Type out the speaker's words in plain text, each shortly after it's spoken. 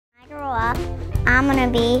I want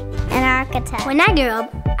to be an architect. When I grow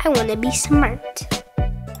up, I want to be smart.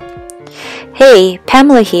 Hey,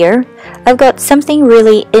 Pamela here. I've got something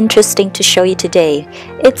really interesting to show you today.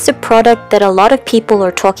 It's a product that a lot of people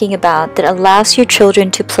are talking about that allows your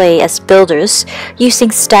children to play as builders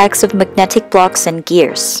using stacks of magnetic blocks and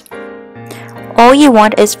gears. All you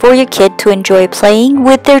want is for your kid to enjoy playing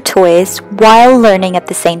with their toys while learning at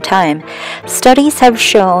the same time. Studies have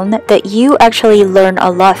shown that you actually learn a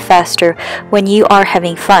lot faster when you are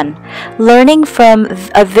having fun. Learning from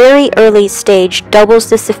a very early stage doubles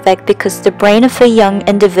this effect because the brain of a young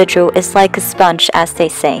individual is like a sponge, as they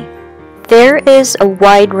say. There is a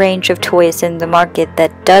wide range of toys in the market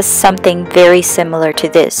that does something very similar to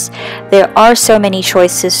this. There are so many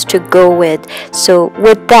choices to go with, so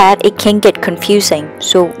with that it can get confusing.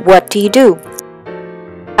 So what do you do?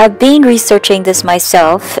 I've been researching this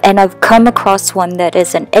myself and I've come across one that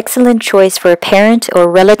is an excellent choice for a parent or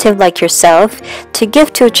relative like yourself to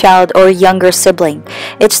give to a child or younger sibling.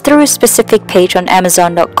 It's through a specific page on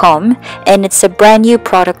Amazon.com and it's a brand new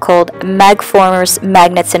product called Magformers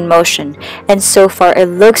Magnets in Motion, and so far it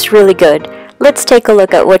looks really good. Let's take a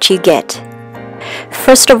look at what you get.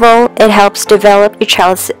 First of all, it helps develop your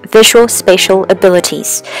child's visual spatial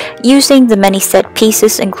abilities. Using the many set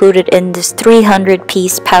pieces included in this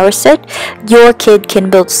 300-piece power set, your kid can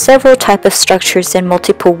build several types of structures in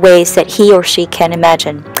multiple ways that he or she can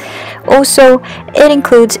imagine. Also, it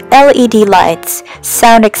includes LED lights,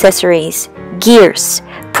 sound accessories, gears,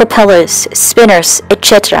 propellers, spinners,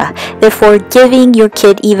 etc., therefore giving your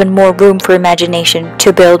kid even more room for imagination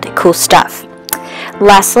to build cool stuff.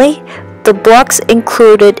 Lastly, the blocks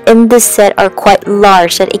included in this set are quite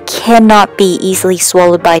large that it cannot be easily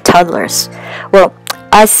swallowed by toddlers. Well,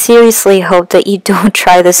 I seriously hope that you don't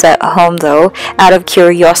try this at home though, out of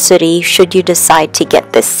curiosity should you decide to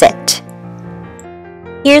get this set.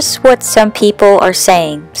 Here's what some people are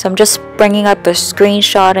saying. So I'm just bringing up a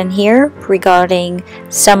screenshot in here regarding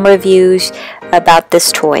some reviews about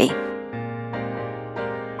this toy.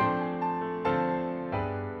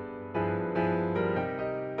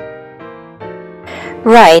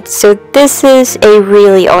 Right, so this is a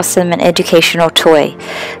really awesome and educational toy.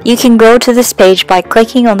 You can go to this page by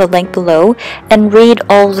clicking on the link below and read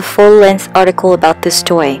all the full-length article about this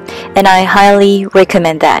toy, and I highly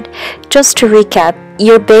recommend that. Just to recap,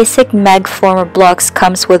 your basic Magformer blocks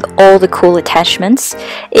comes with all the cool attachments.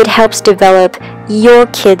 It helps develop your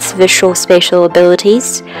kids' visual spatial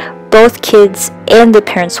abilities. Both kids and the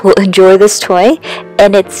parents will enjoy this toy,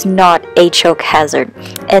 and it's not a choke hazard.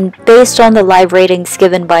 And based on the live ratings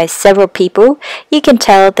given by several people, you can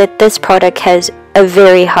tell that this product has a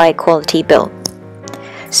very high quality build.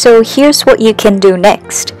 So here's what you can do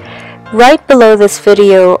next. Right below this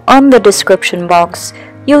video on the description box,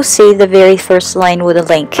 you'll see the very first line with a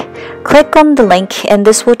link. Click on the link and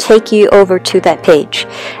this will take you over to that page.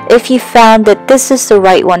 If you found that this is the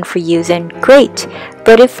right one for you, then great.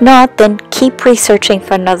 But if not, then keep researching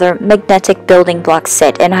for another magnetic building block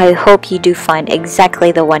set, and I hope you do find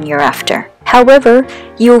exactly the one you're after. However,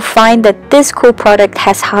 you'll find that this cool product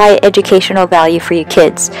has high educational value for your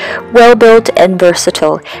kids, well built and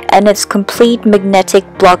versatile, and it's complete magnetic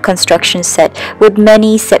block construction set with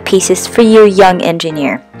many set pieces for your young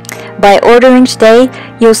engineer. By ordering today,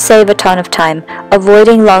 you'll save a ton of time,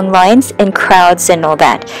 avoiding long lines and crowds and all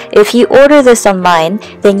that. If you order this online,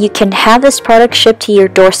 then you can have this product shipped to your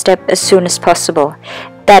doorstep as soon as possible.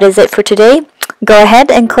 That is it for today. Go ahead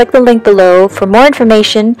and click the link below for more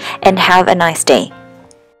information and have a nice day.